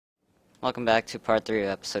Welcome back to part 3 of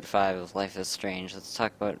episode 5 of Life is Strange. Let's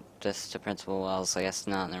talk about this to Principal Wells. I guess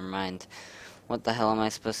not, never mind. What the hell am I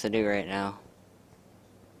supposed to do right now?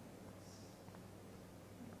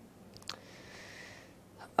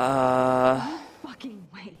 No fucking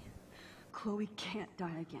way. Chloe can't die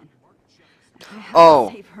again. I have to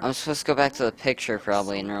Oh! save her. I'm supposed to go back to the picture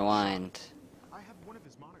probably and rewind. I have one of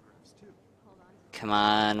his monographs too. Come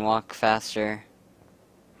on, walk faster.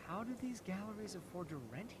 How do these galleries afford to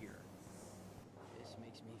rent here? This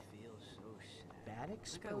makes me feel so sad. Bad Like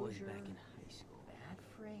I was exposure, back in high school. bad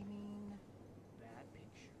framing, bad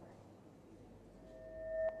picture.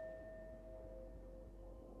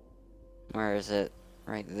 Where is it?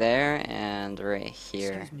 Right there and right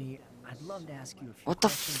here. Excuse me, I'd love to ask you a few What the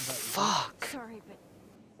questions about your fuck? Sorry, but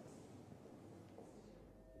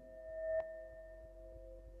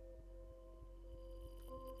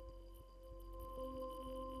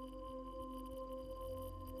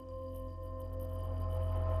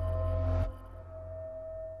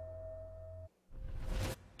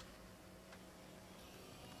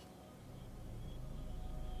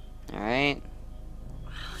Alright.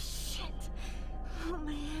 oh shit. Oh,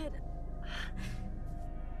 my head.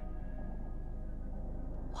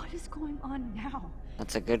 What is going on now?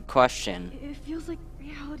 That's a good question. It feels like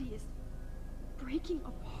reality is breaking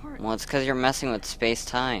apart. Well, it's because you're messing with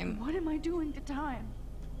space-time. What am I doing to time?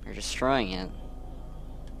 You're destroying it.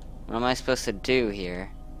 What am I supposed to do here?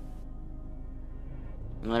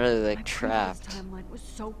 I'm literally like My trapped. previous timeline was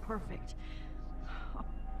so perfect.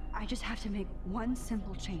 I just have to make one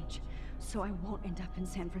simple change, so I won't end up in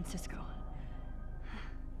San Francisco.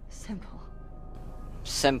 Simple.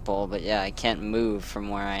 Simple, but yeah, I can't move from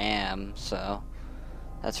where I am, so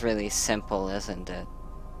that's really simple, isn't it?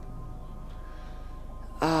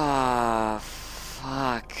 Ah,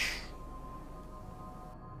 fuck.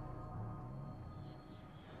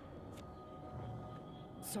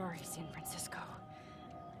 Sorry, San Francisco.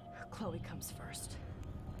 Chloe comes first.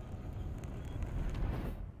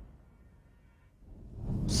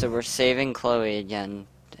 So we're saving Chloe again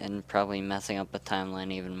and probably messing up the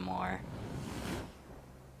timeline even more.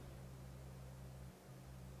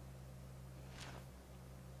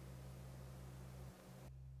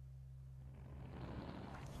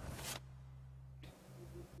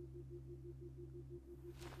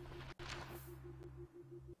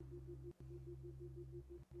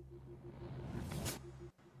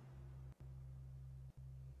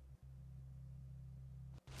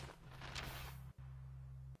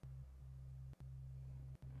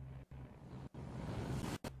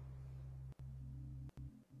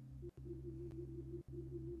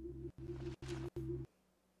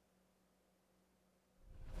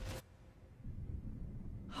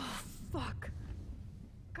 Oh, fuck.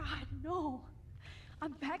 God, no.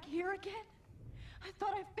 I'm back here again? I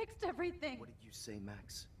thought I fixed everything. What did you say,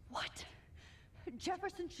 Max? What?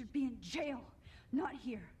 Jefferson should be in jail, not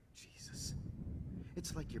here. Jesus.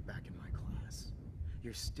 It's like you're back in my class.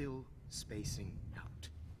 You're still spacing out.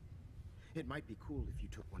 It might be cool if you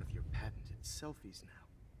took one of your patented selfies now.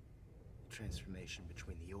 The transformation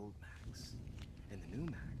between the old Max and the new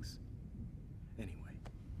Max. Anyway,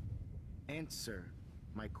 answer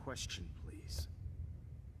my question, please.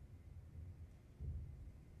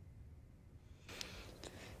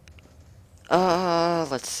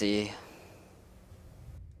 Let's see.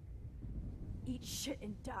 Eat shit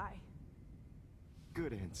and die.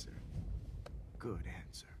 Good answer. Good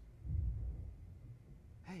answer.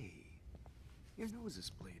 Hey, your nose is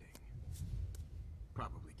bleeding.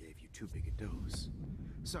 Probably gave you too big a dose.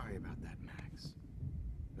 Sorry about that, Max.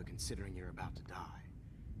 But considering you're about to die,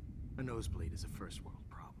 a nosebleed is a first world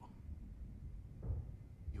problem.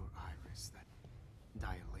 Your iris, that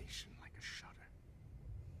dilation like a shutter.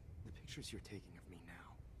 The pictures you're taking of me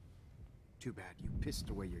now. Too bad you pissed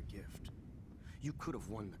away your gift. You could have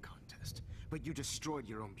won the contest, but you destroyed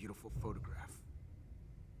your own beautiful photograph.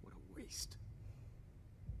 What a waste.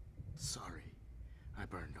 Sorry, I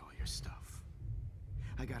burned all your stuff.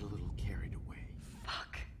 I got a little carried away.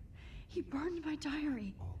 Fuck. He burned my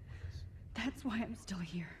diary. Always. That's why I'm still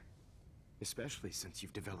here. Especially since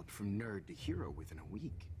you've developed from nerd to hero within a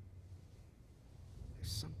week.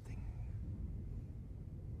 There's something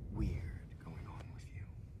weird going on with you.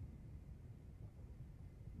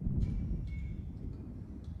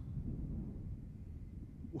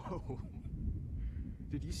 Whoa.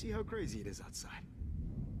 Did you see how crazy it is outside?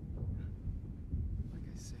 Like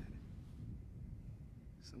I said,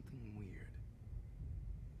 something weird.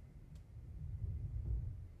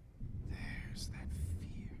 There's that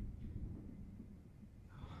fear.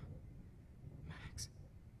 Oh, Max,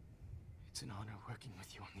 it's an honor working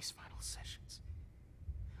with you on these final sessions.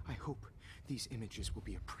 I hope hope these images will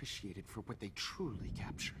be appreciated for what they truly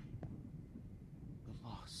capture. The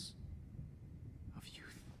loss of youth.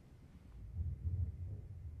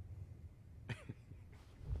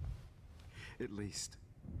 At least,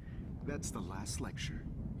 that's the last lecture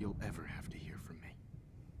you'll ever have to hear from me.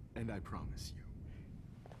 And I promise you,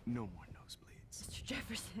 no more nosebleeds. Mr.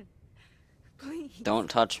 Jefferson, please. Don't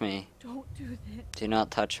touch me. Don't do this. Do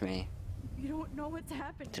not touch me. You don't know what's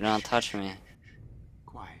happening. Do not touch me.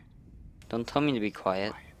 Quiet. Don't tell me to be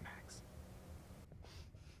quiet. Quiet, Max.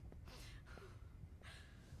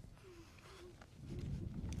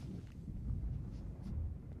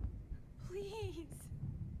 Please.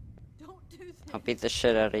 Don't do this. I'll beat the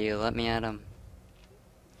shit out of you. Let me at him.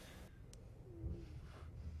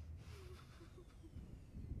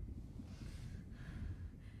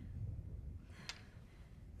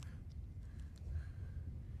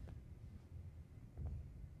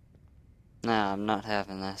 Nah, I'm not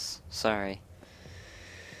having this. Sorry.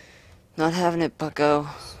 Not having it, bucko.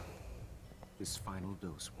 This final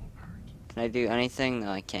dose won't hurt. Can I do anything? No,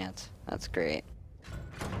 I can't. That's great.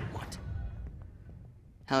 What?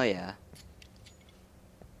 Hell yeah.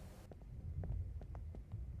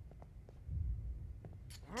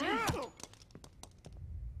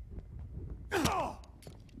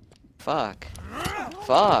 Fuck.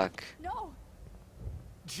 Fuck. No.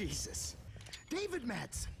 Jesus. David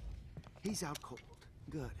Madsen. He's out cold.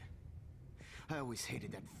 Good. I always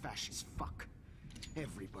hated that fascist fuck.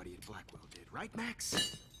 Everybody at Blackwell did, right,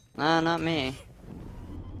 Max? Nah, not me.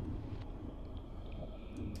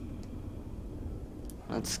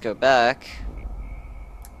 Let's go back.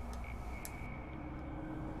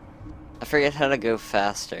 I forget how to go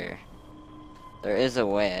faster. There is a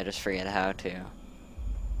way, I just forget how to.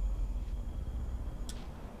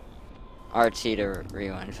 RT to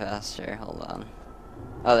rewind faster. Hold on.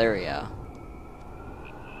 Oh, there we go.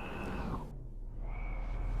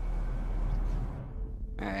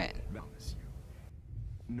 Alright. Promise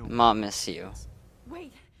you. No Mom, miss you.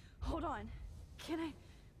 Wait. Hold on. Can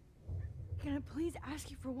I please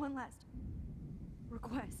ask you for one last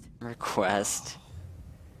request? Request.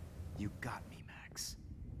 You got me, Max.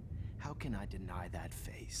 How can I deny that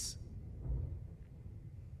face?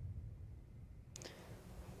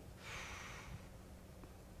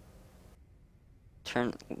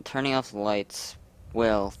 Turning off the lights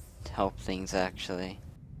will help things, actually.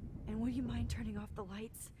 And would you mind turning off the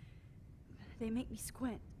lights? They make me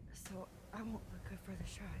squint, so I won't look good for the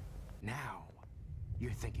shot. Now,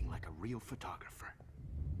 you're thinking like a real photographer.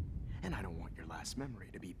 And I don't want your last memory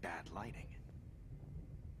to be bad lighting.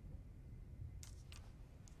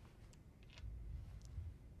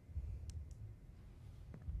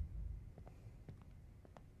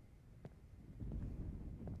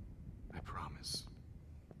 I promise.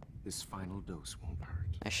 This final dose won't hurt.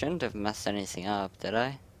 I shouldn't have messed anything up, did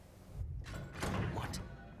I? What?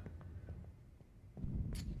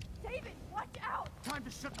 David, watch out! Time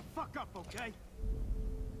to shut the fuck up, okay?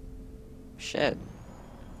 Shit.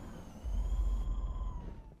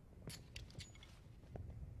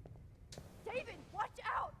 David, watch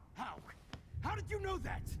out! How? How did you know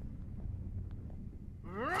that?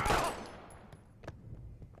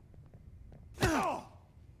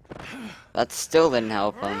 That still didn't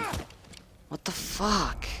help him. What the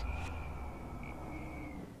fuck?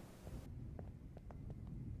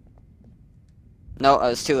 No, I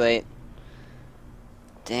was too late.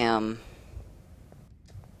 Damn.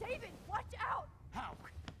 David, watch out! How?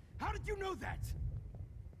 How did you know that?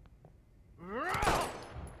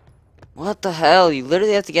 What the hell? You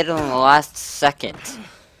literally have to get it on the last second.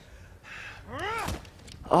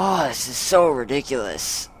 Oh, this is so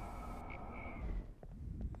ridiculous.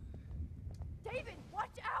 David,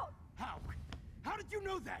 watch out! How? How did you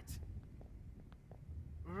know that?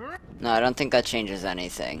 No, I don't think that changes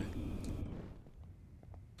anything.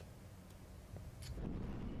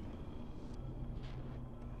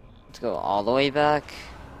 Let's go all the way back.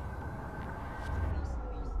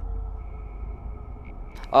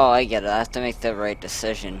 Oh, I get it. I have to make the right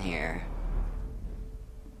decision here.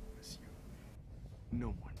 No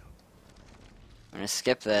more notes. I'm gonna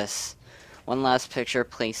skip this. One last picture,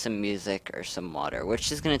 play some music or some water.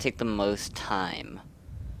 Which is gonna take the most time?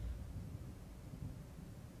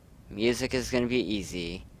 Music is gonna be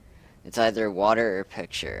easy. It's either water or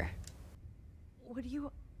picture. Would you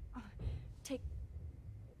take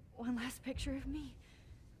one last picture of me?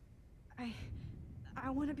 I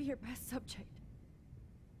want to be your best subject.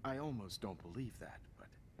 I almost don't believe that, but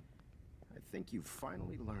I think you've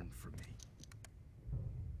finally learned from me.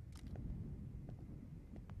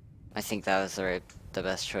 I think that was the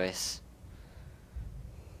best choice.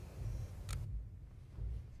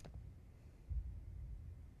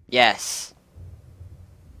 Yes.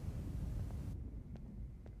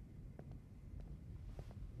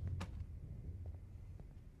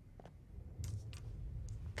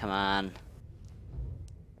 Come on.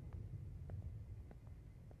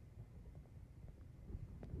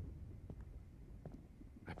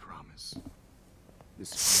 I promise. This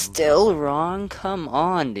Still wrong? Come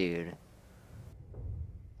on, dude.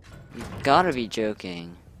 You gotta be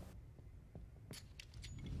joking.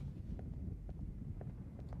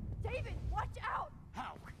 David, watch out!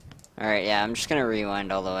 Alright, yeah, I'm just gonna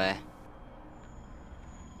rewind all the way.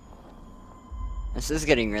 This is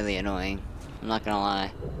getting really annoying. I'm not gonna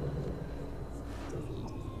lie.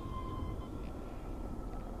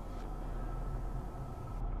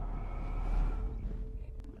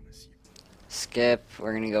 Skip,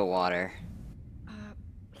 we're gonna go water.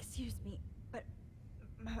 Excuse me, but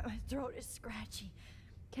my throat is scratchy.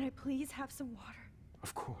 Can I please have some water?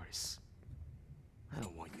 Of course. I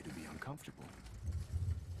don't want you to be uncomfortable.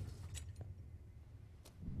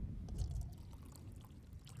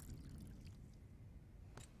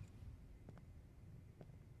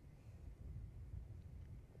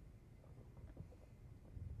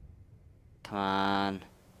 Come on.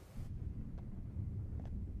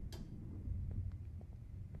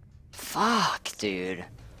 Fuck, dude.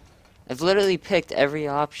 I've literally picked every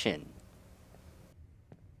option.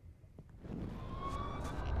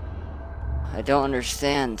 I don't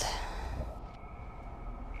understand.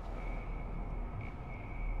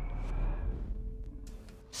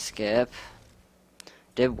 Skip.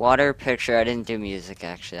 Did water, picture. I didn't do music,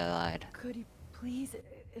 actually. I lied. Could you please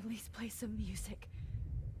at least play some music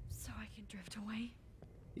so I can drift away?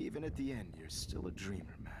 Even at the end, you're still a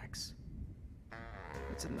dreamer, Max.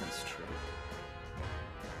 It's a nice trait.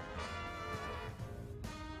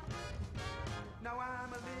 Now I'm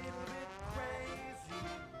a little bit crazy,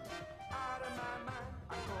 out of my mind.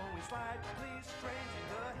 I'm going slightly strange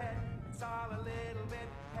in the head. It's all a little bit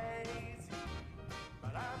hazy.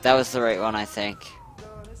 But I'm That was the right one, I think.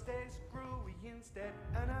 gonna stay screwy instead,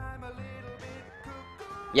 and I'm a little bit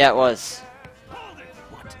cuckoo. Yeah, it was.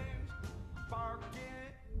 What?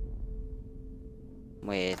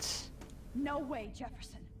 Wait. No way,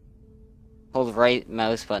 Jefferson. Hold right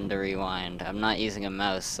mouse button to rewind. I'm not using a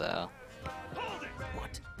mouse, though.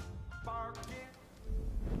 What?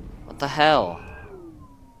 What the hell?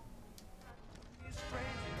 Strange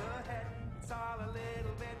in the head. It's all a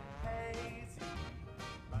little bit hazy.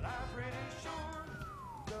 But I'm pretty sure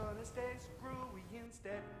gonna stay screwy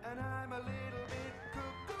instead, and I'm a little bit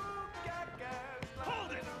cuckoo.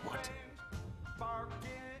 Hold it! What?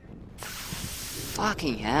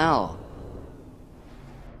 Fucking hell.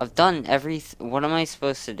 I've done what am I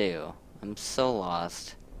supposed to do? I'm so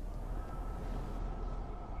lost.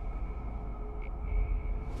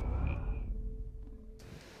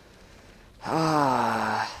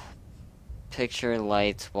 Ah. Picture,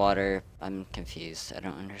 lights, water. I'm confused. I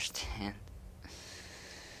don't understand.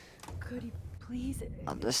 Could you please?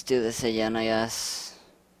 I'll just do this again, I guess.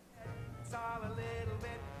 It's all a little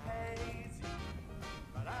bit hazy.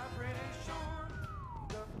 But I'm pretty sure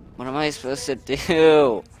What am I supposed to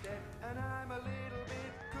do? and I'm a little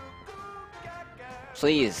bit cuckoo.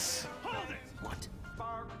 Please. What?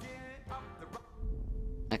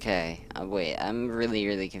 Okay, wait, I'm really No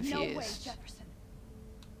way, confused. Jefferson.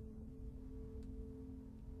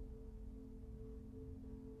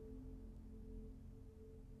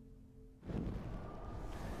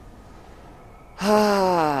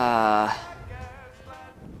 Ah.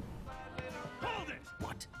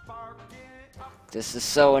 What? This is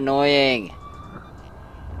so annoying.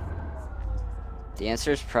 The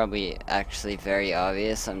answer is probably actually very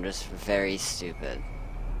obvious. I'm just very stupid.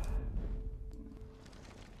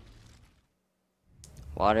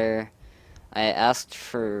 Water. I asked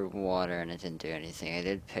for water and it didn't do anything. I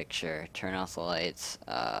did picture. Turn off the lights.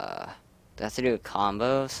 Do I have to do a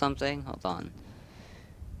combo of something? Hold on.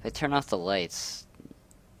 If I turn off the lights...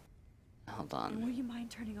 Hold on. Will you mind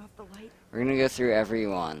turning off the light? We're gonna go through every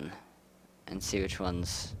one and see which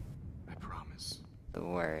one's I promise. the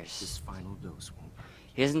worst. This final dose won't hurt.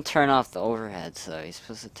 He doesn't turn off the overheads though. He's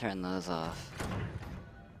supposed to turn those off.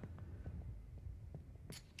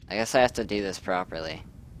 I guess I have to do this properly.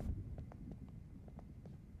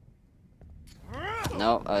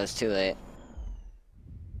 Nope, I was too late.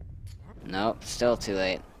 Nope, still too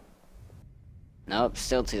late. Nope,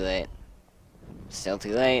 still too late. Still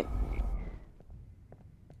too late.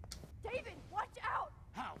 David, watch out!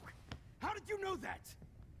 How? How did you know that?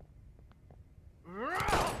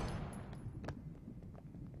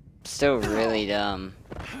 Still really dumb.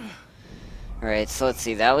 Alright, so let's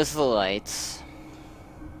see. That was the lights.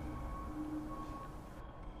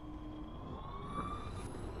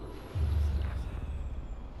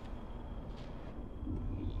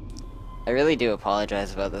 I really do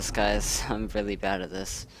apologize about this, guys. I'm really bad at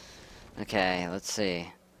this. Okay, let's see.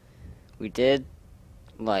 We did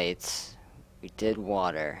lights. We did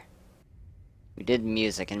water. We did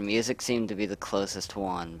music, and music seemed to be the closest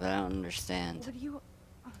one, but I don't understand. What do you...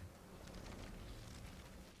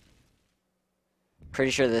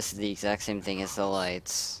 Pretty sure this is the exact same thing as the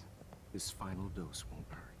lights. This final dose won't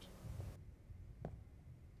hurt.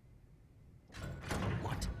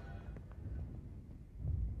 What?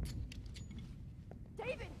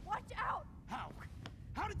 David, watch out! How?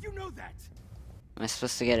 How did you know that? Am I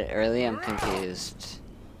supposed to get it early? I'm confused.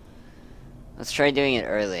 Let's try doing it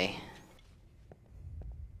early.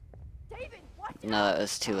 David, watch No, out! that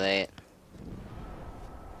was too late.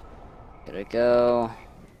 Gotta go.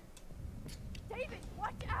 David,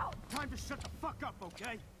 watch out! Time to shut the fuck up,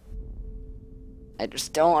 okay? I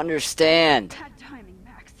just don't understand. Bad timing,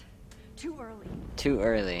 Max. Too early. Too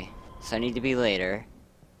early. So I need to be later.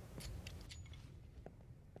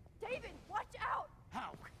 David, watch out!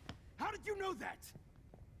 How? How did you know that?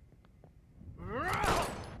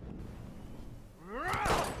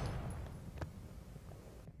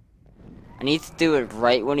 I need to do it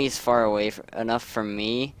right when he's far away enough from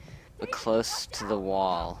me, but close to the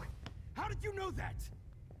wall. How did you know that?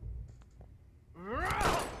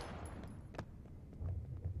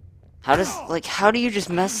 How do you just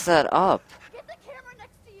mess that up? Get the camera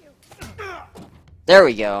next to you! There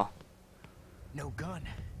we go. No gun.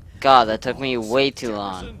 God, that took me way too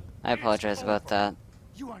long. I apologize about that.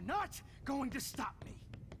 You are not going to stop me.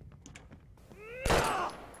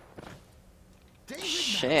 David Max.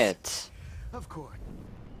 Shit. Of course.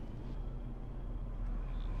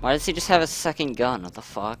 Why does he just have a second gun? What the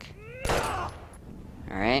fuck?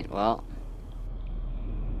 Alright, well.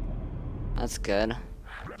 That's good.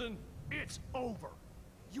 It's over.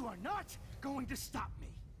 You are not going to stop me.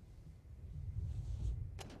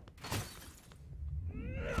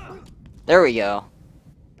 There we go.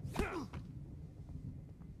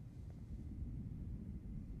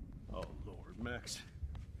 Oh, Lord, Max.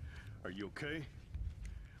 Are you okay?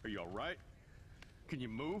 Are you alright? Can you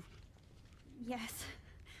move? Yes.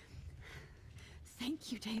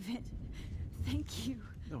 Thank you, David. Thank you.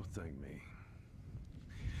 Don't thank me.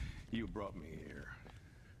 You brought me here.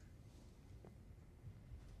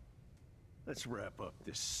 Let's wrap up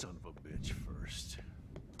this son of a bitch first.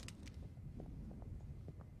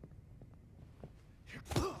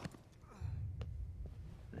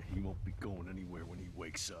 He won't be going anywhere when he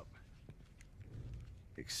wakes up.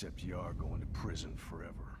 Except you are going to prison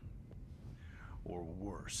forever. Or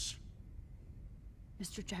worse.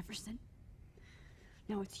 Mr. Jefferson,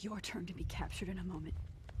 now it's your turn to be captured in a moment.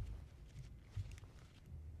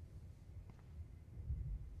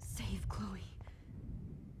 Save Chloe.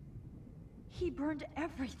 He burned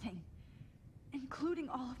everything, including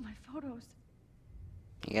all of my photos.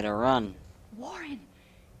 You gotta run. Warren!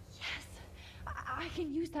 Yes! I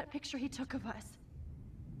can use that picture he took of us.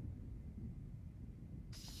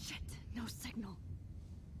 Shit, no signal.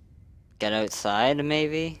 Get outside,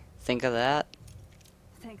 maybe? Think of that?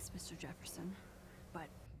 Thanks, Mr. Jefferson, but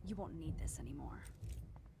you won't need this anymore.